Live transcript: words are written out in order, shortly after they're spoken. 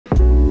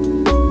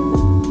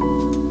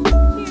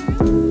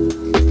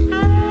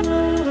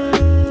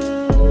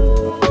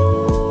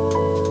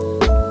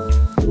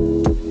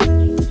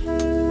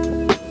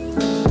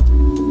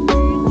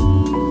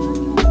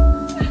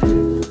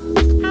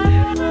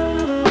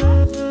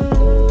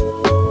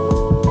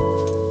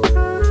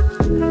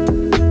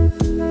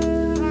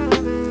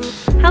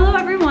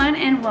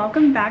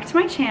to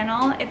my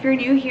channel. If you're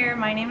new here,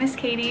 my name is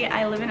Katie.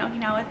 I live in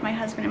Okinawa with my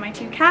husband and my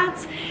 2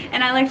 cats,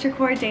 and I like to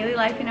record daily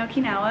life in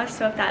Okinawa,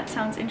 so if that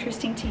sounds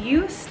interesting to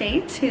you,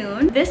 stay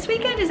tuned. This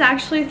weekend is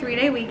actually a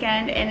 3-day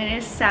weekend, and it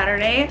is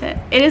Saturday.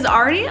 It is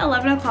already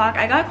 11 o'clock.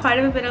 I got quite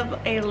a bit of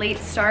a late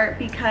start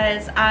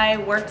because I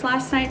worked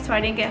last night, so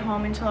I didn't get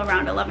home until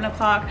around 11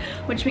 o'clock,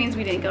 which means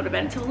we didn't go to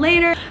bed until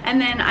later, and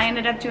then I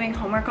ended up doing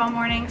homework all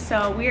morning,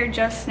 so we are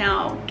just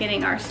now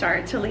getting our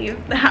start to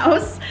leave the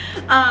house.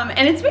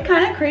 And it's been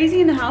kind of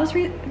crazy in the house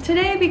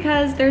today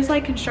because there's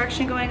like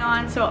construction going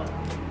on, so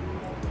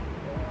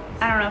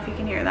I don't know if you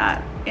can hear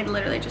that. It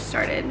literally just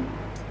started.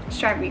 It's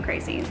driving me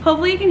crazy.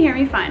 Hopefully you can hear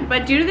me fine,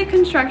 but due to the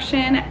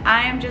construction,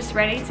 I am just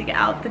ready to get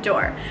out the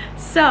door.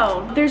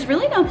 So there's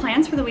really no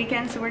plans for the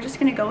weekend, so we're just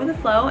gonna go with the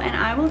flow and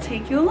I will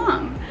take you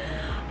along.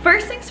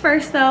 First things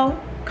first though,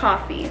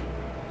 coffee.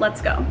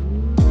 Let's go.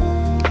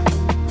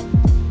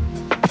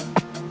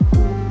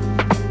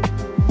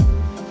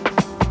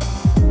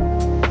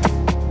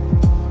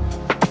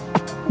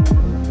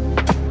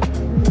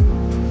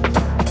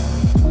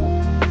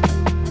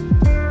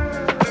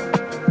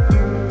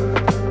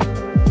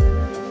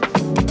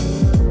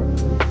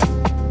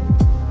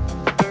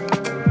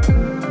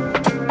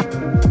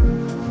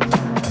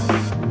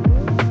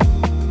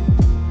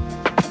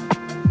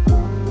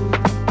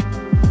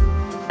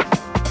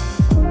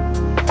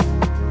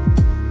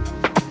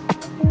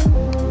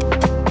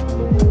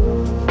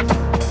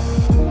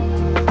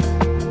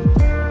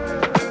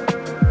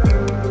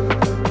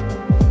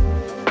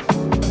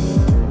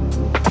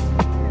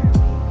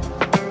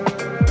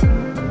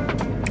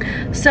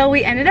 So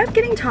we ended up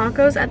getting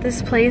tacos at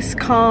this place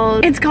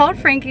called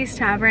Frankie's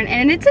Tavern,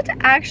 and it's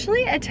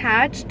actually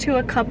attached to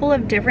a couple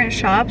of different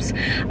shops.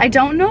 I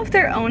don't know if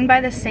they're owned by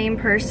the same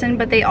person,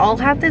 but they all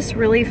have this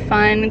really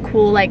fun,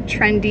 cool, like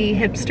trendy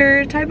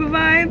hipster type of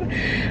vibe.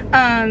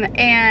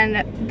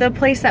 And the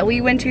place that we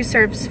went to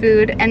serves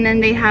food, and then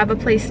they have a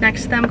place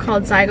next to them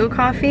called Zygo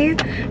Coffee.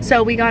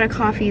 So we got a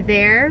coffee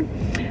there.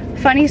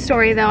 Funny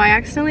story though, I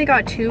accidentally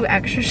got 2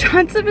 extra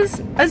shots of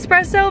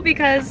espresso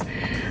because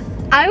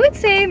I would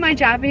say my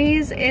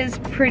Japanese is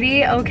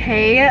pretty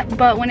okay,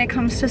 but when it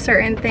comes to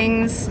certain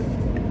things,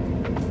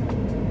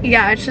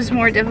 yeah, it's just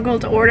more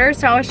difficult to order.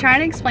 So I was trying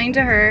to explain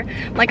to her,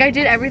 like I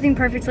did everything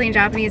perfectly in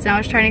Japanese, and I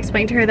was trying to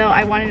explain to her though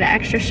I wanted an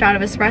extra shot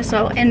of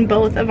espresso in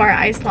both of our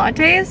iced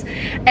lattes,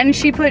 and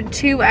she put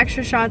 2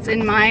 extra shots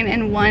in mine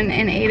and 1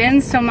 in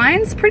Aiden's. So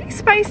mine's pretty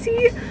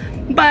spicy,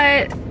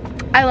 but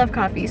I love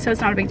coffee, so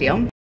it's not a big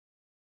deal.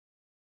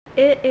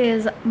 It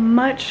is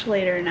much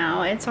later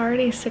now. It's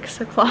already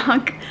 6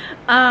 o'clock.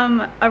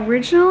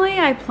 Originally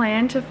I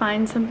planned to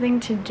find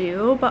something to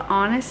do, but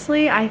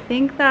honestly I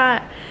think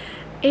that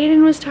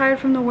Aiden was tired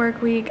from the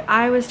work week,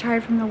 I was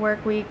tired from the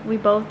work week, we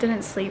both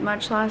didn't sleep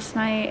much last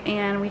night,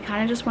 and we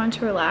kind of just wanted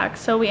to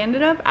relax. So we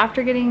ended up,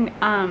 after getting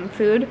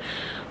food,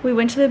 we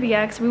went to the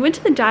BX. We went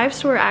to the dive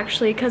store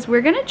actually because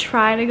we're gonna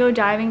try to go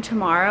diving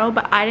tomorrow,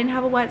 but I didn't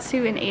have a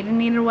wetsuit and Aiden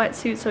needed a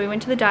wetsuit, so we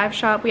went to the dive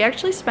shop. We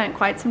actually spent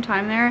quite some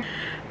time there,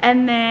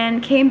 and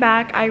then came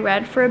back. I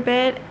read for a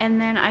bit,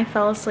 and then I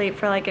fell asleep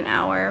for like an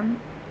hour,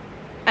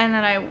 and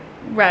then I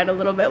read a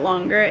little bit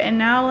longer, and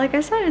now, like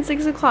I said, it's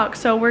 6 o'clock,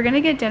 so we're gonna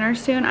get dinner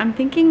soon. I'm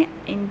thinking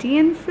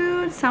Indian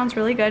food sounds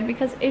really good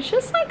because it's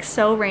just like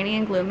so rainy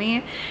and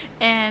gloomy,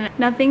 and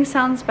nothing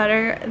sounds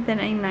better than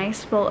a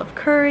nice bowl of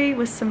curry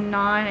with some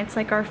naan. It's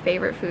like our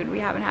favorite food we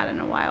haven't had in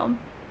a while.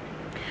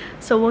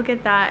 So we'll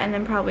get that and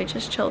then probably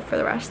just chill for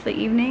the rest of the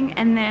evening,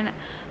 and then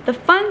the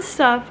fun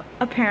stuff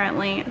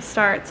apparently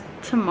starts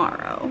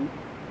tomorrow.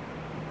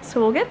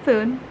 So we'll get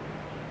food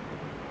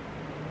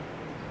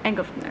and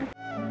go from there.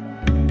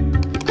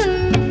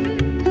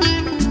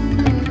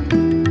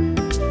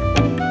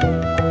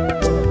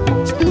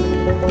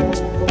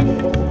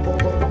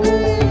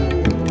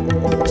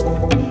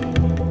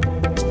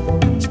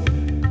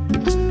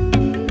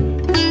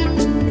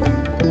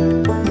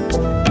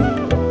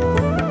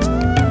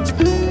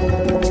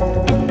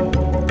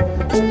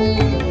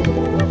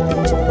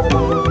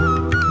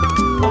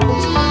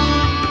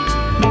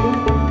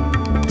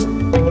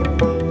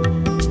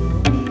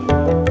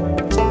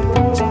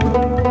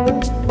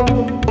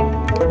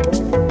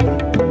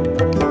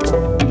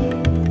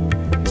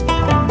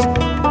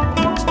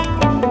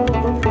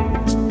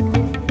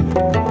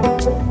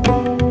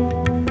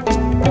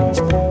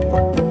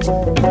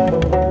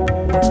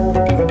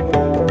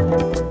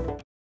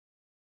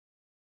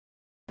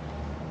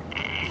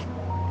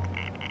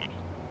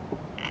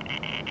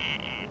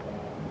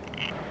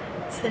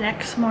 The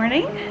next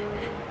morning,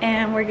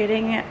 and we're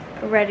getting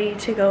ready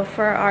to go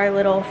for our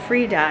little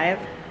free dive,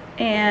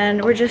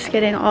 and we're just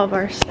getting all of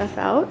our stuff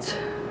out.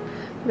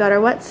 We got our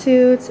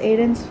wetsuits,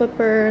 Aiden's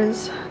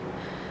flippers,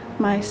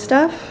 my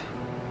stuff,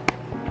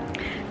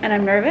 and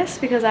I'm nervous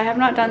because I have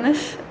not done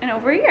this in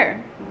over a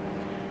year,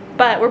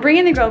 but we're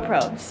bringing the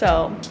GoPro,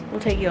 so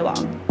we'll take you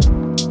along.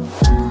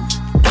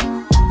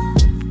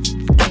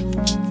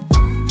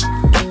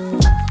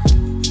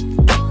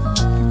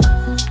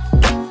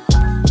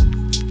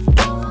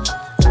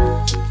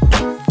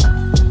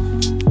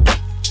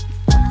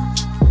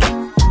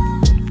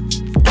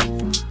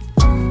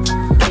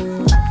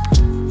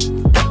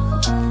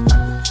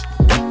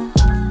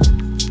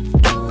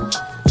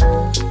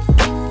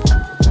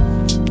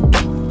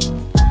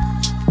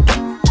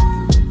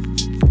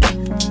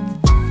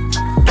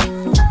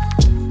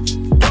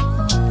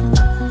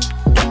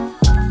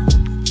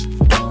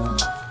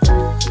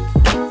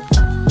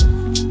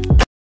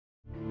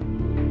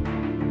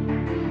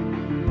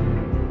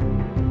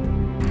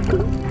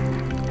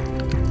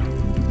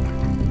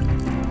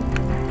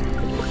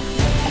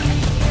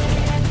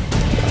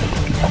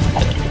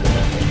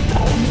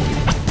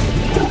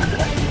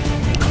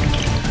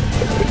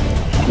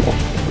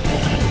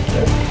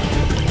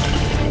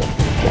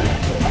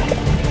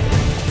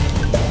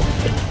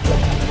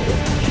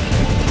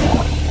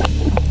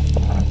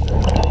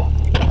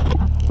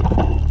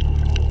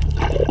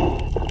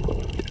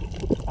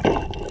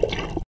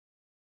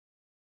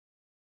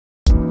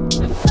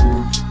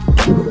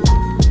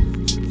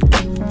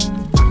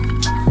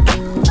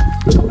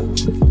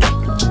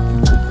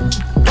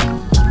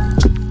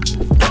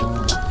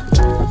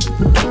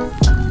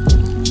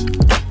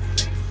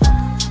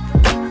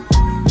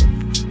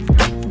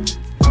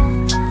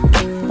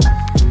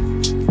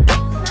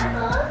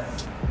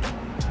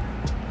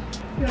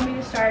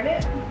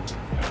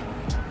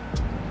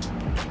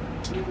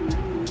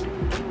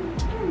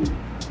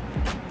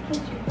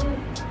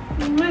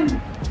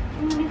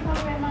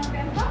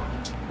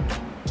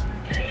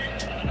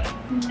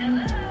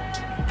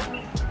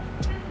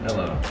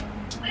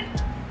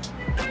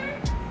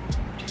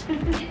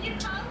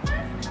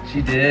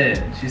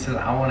 did. She said,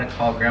 I want to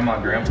call Grandma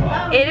and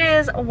Grandpa. It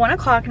is 1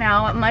 o'clock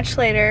now, much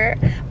later,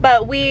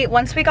 but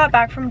once we got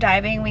back from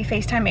diving, we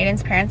FaceTime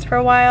Aiden's parents for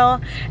a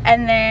while,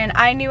 and then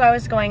I knew I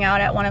was going out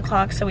at 1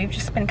 o'clock, so we've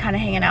just been kind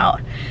of hanging out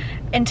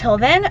until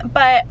then.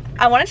 But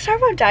I wanted to talk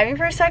about diving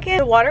for a second.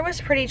 The water was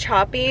pretty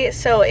choppy,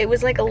 so it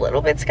was like a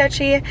little bit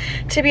sketchy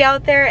to be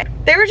out there.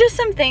 There were just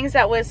some things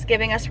that was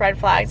giving us red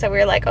flags that we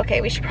were like,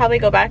 okay, we should probably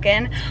go back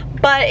in.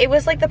 But it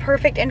was like the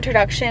perfect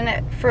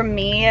introduction for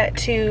me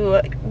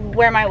to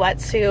wear my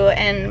wetsuit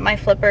and my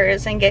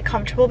flippers and get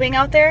comfortable being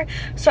out there.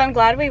 So I'm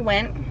glad we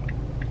went.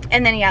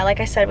 And then, yeah, like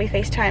I said, we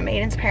FaceTime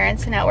Aiden's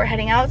parents, and now we're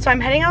heading out. So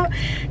I'm heading out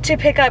to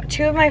pick up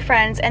 2 of my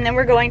friends, and then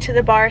we're going to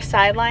the bar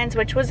Sidelines,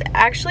 which was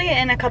actually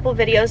in a couple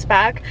videos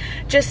back,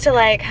 just to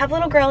like have a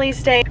little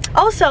girlies day.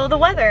 Also, the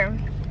weather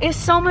is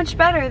so much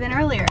better than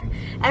earlier.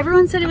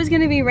 Everyone said it was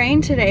gonna be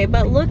rain today,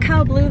 but look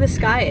how blue the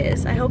sky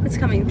is. I hope it's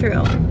coming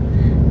through.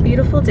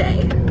 Beautiful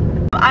day.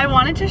 I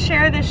wanted to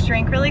share this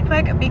drink really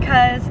quick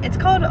because it's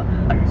called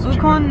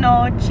Ukon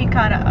no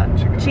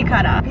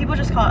Chikara. People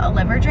just call it a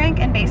liver drink,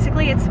 and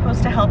basically it's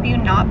supposed to help you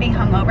not be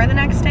hungover the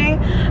next day.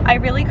 I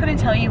really couldn't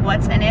tell you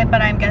what's in it,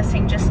 but I'm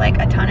guessing just like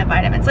a ton of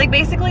vitamins. Like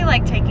basically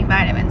like taking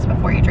vitamins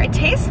before you drink. It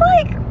tastes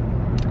like,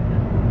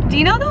 do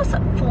you know those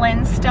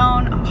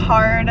Flintstone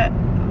hard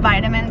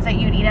vitamins that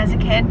you'd eat as a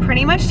kid?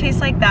 Pretty much tastes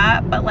like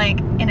that, but like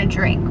in a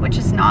drink, which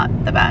is not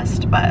the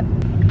best, but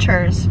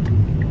cheers.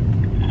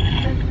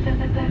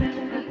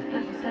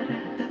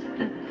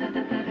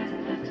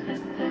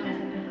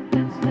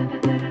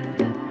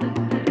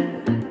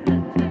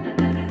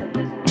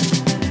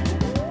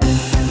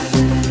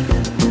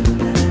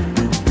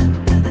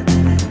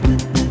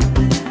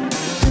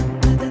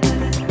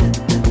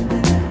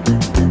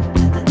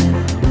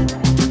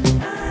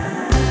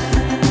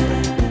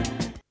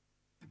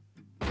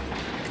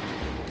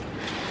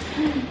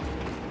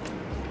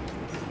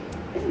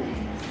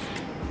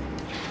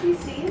 You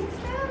see it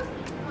stuff?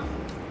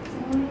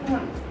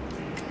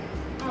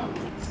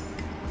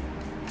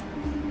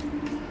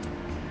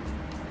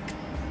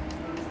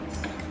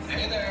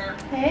 Hey there.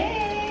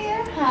 Hey,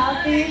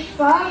 happy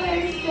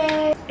Father's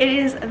Day. It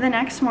is the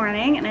next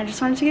morning, and I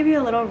just wanted to give you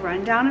a little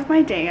rundown of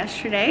my day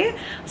yesterday.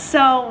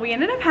 So we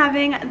ended up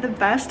having the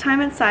best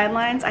time at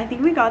Sidelines. I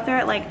think we got there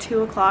at like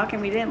 2 o'clock,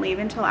 and we didn't leave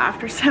until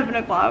after 7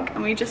 o'clock,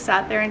 and we just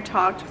sat there and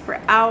talked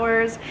for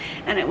hours,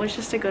 and it was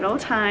just a good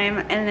old time.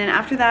 And then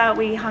after that,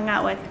 we hung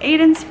out with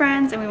Aiden's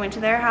friends, and we went to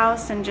their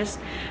house and just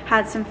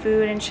had some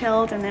food and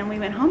chilled, and then we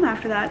went home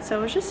after that. So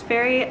it was just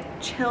very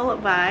chill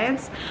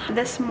vibes.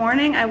 This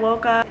morning I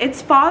woke up.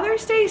 It's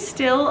Father's Day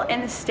still in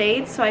the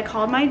States, so I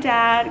called my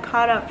dad,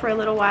 caught up for a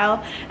little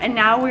while, and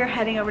now we're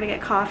heading over to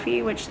get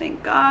coffee, which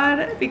thank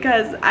God,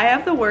 because I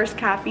have the worst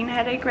caffeine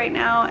headache right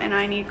now and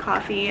I need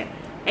coffee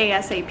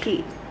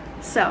ASAP.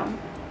 So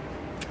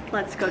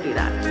let's go do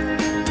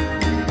that.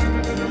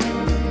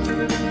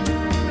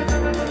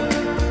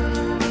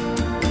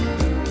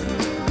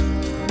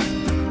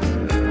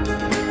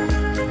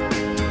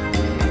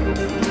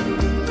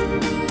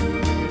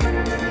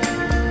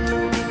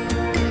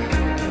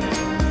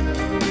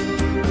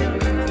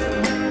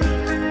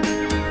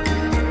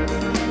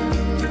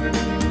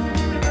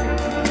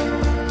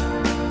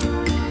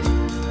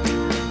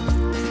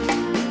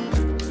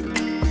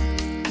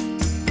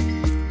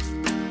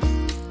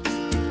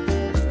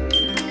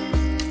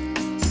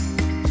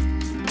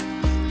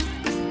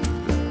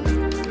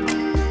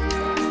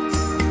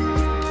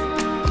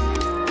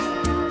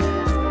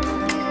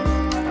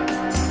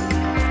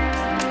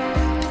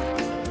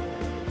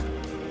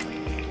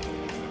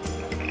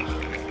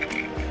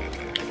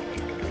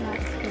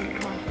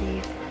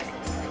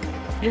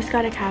 I just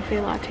got a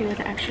cafe latte with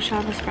an extra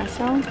shot of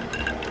espresso.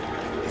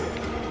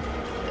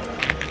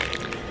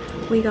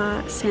 We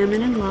got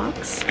salmon and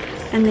lox,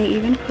 and they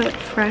even put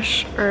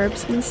fresh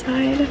herbs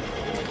inside.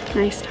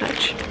 Nice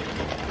touch.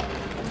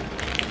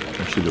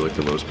 Actually, do like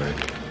the rosemary.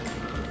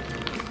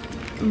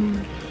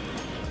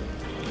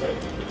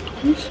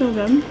 It's so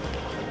good.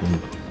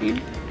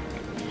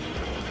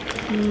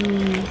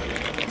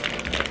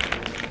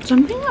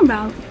 Something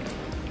about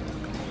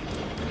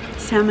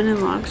salmon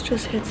and lox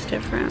just hits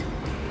different.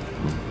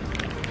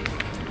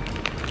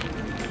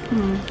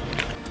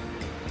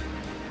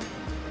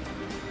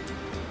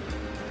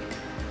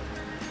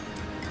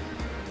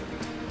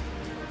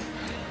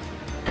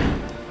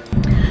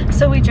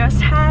 So we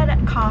just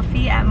had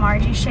coffee at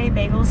Margie Shea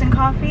Bagels and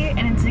Coffee,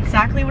 and it's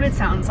exactly what it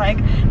sounds like.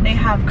 They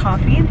have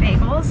coffee and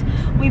bagels.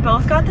 We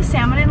both got the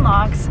salmon and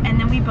lox, and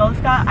then we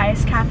both got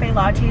iced cafe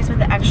lattes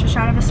with an extra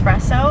shot of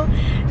espresso,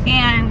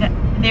 and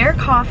their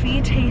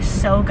coffee tastes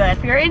so good.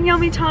 If you're in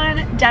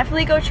Yomitan,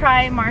 definitely go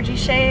try Margie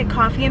Shea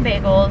Coffee and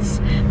Bagels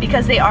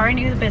because they are a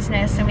new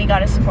business and we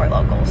gotta support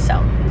locals. So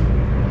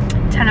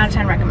 10 out of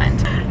 10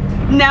 recommend.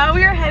 Now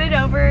we are headed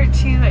over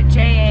to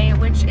JA,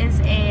 which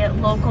is a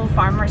local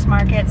farmers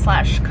market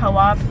slash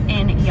co-op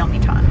in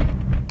Yomitan.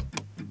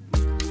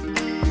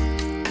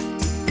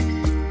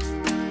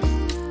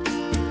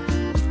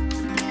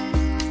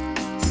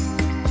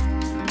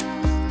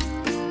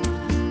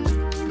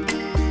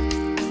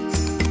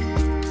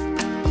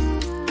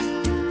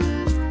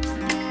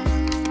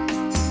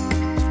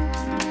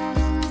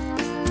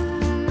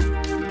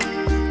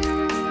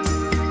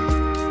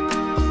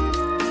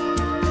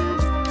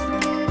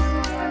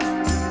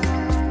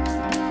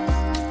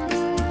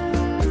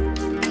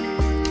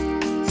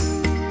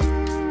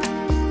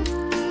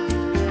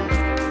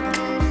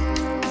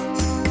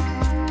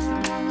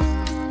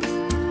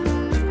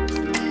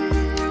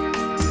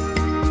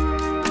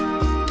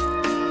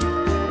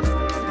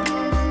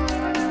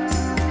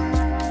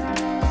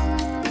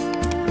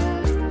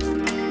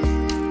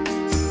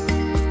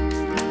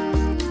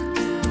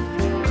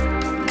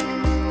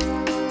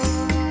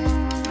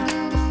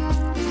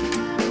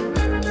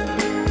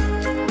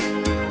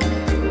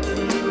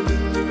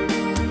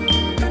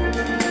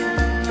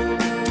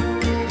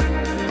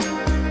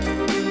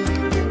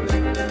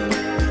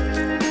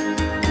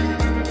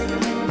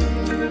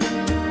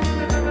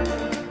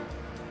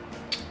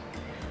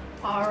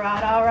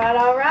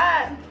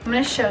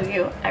 gonna show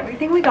you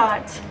everything we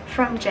got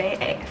from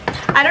JA.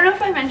 I don't know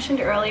if I mentioned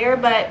earlier,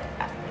 but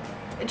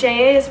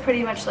JA is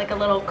pretty much like a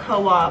little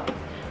co-op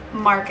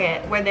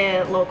market where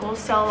the locals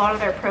sell a lot of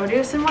their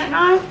produce and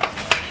whatnot.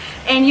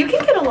 And you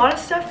can get a lot of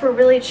stuff for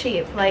really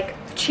cheap, like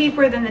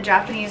cheaper than the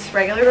Japanese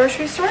regular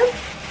grocery store.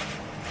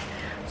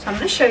 So I'm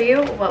gonna show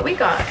you what we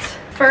got.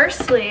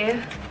 Firstly,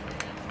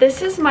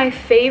 this is my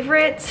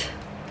favorite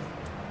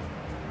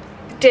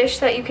dish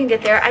that you can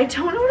get there. I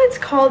don't know what it's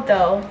called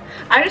though.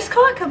 I just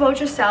call it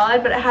kabocha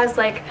salad, but it has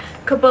like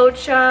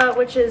kabocha,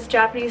 which is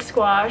Japanese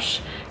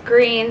squash,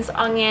 greens,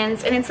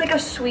 onions, and it's like a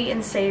sweet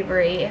and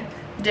savory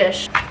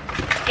dish.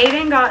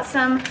 Aiden got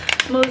some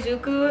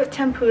mozuku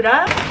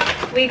tempura.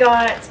 We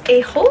got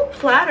a whole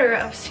platter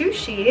of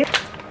sushi,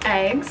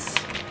 eggs,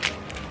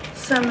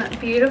 some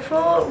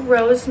beautiful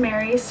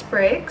rosemary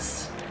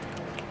sprigs,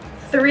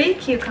 3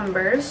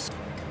 cucumbers,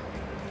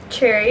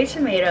 cherry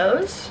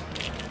tomatoes,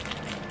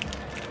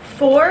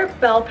 4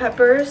 bell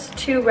peppers,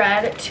 2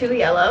 red, 2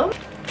 yellow,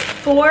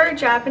 4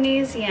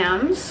 Japanese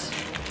yams,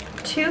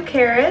 2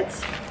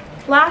 carrots,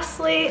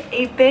 lastly,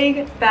 a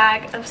big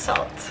bag of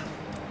salt.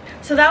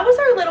 So that was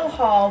our little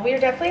haul. We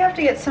definitely have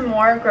to get some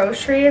more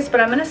groceries, but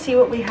I'm gonna see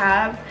what we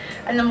have,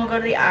 and then we'll go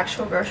to the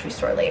actual grocery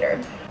store later.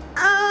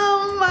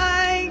 Oh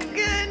my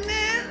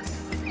goodness,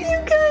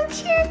 you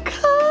got your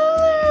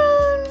collar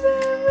on,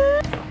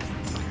 baby.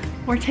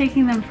 We're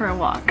taking them for a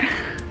walk.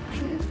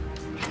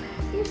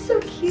 You're so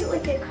cute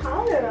with your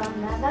collar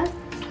on, Baba.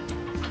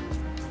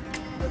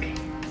 Okay.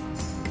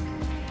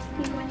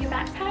 You go in your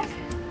backpack?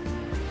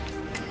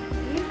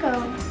 There you go.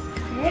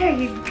 There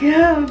you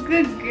go.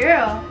 Good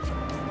girl.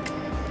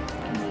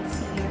 Can you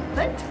see your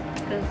foot?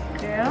 Good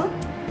girl.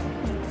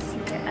 Can you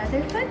see your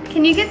other foot?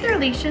 Can you get their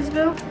leashes,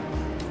 boo?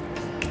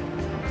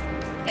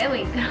 There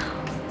we go.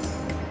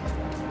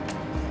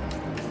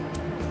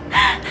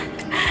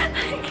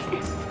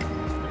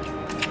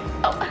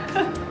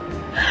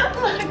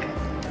 Look.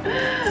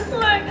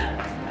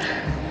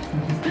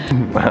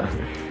 Wow.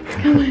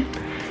 Come on.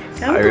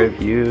 Come I on.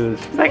 refuse.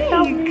 There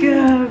you go.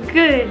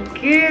 Good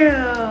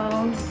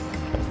girl.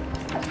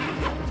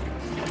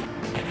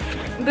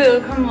 Boo,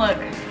 come look.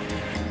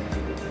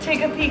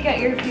 Take a peek at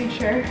your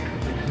future.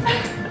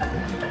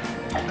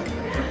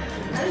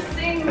 A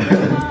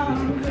single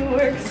mom who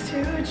works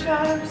 2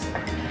 jobs.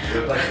 You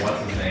look like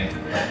what's his name?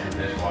 Like the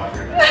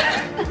dishwasher.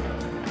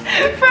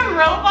 From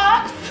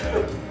Roblox.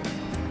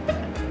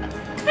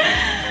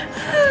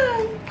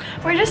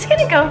 We're just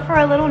gonna go for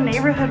a little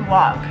neighborhood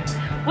walk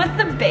with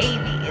the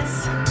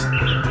babies.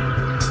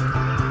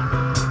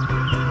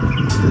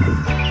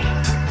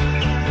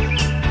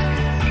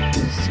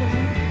 So,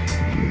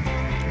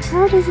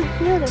 how does it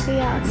feel to be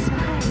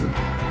outside?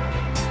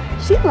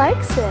 She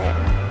likes it.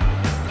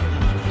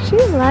 She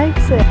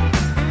likes it.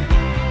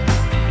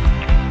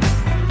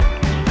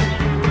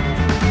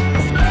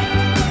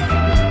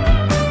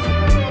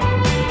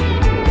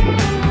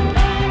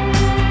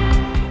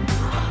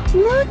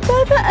 Look,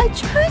 Baba, a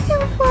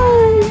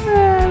dragonfly,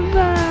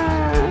 Baba.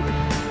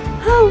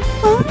 How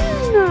fun!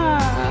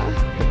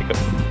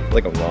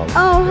 Like a mom.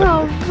 Oh,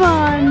 how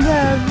fun,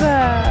 Baba.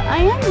 I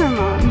am your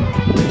mom.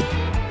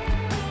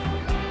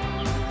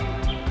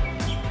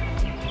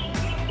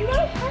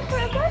 Look, Pepper,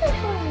 a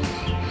butterfly.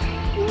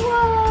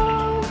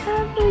 Whoa,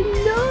 Pepper,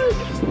 look.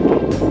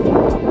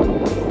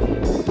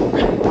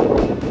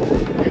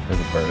 There's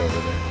a bird over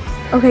there.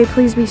 Okay,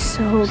 please be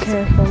so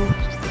careful.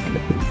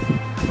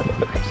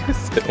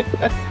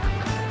 I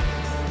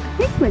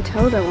think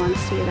Matilda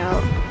wants to get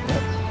out.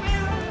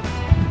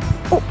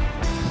 Oh.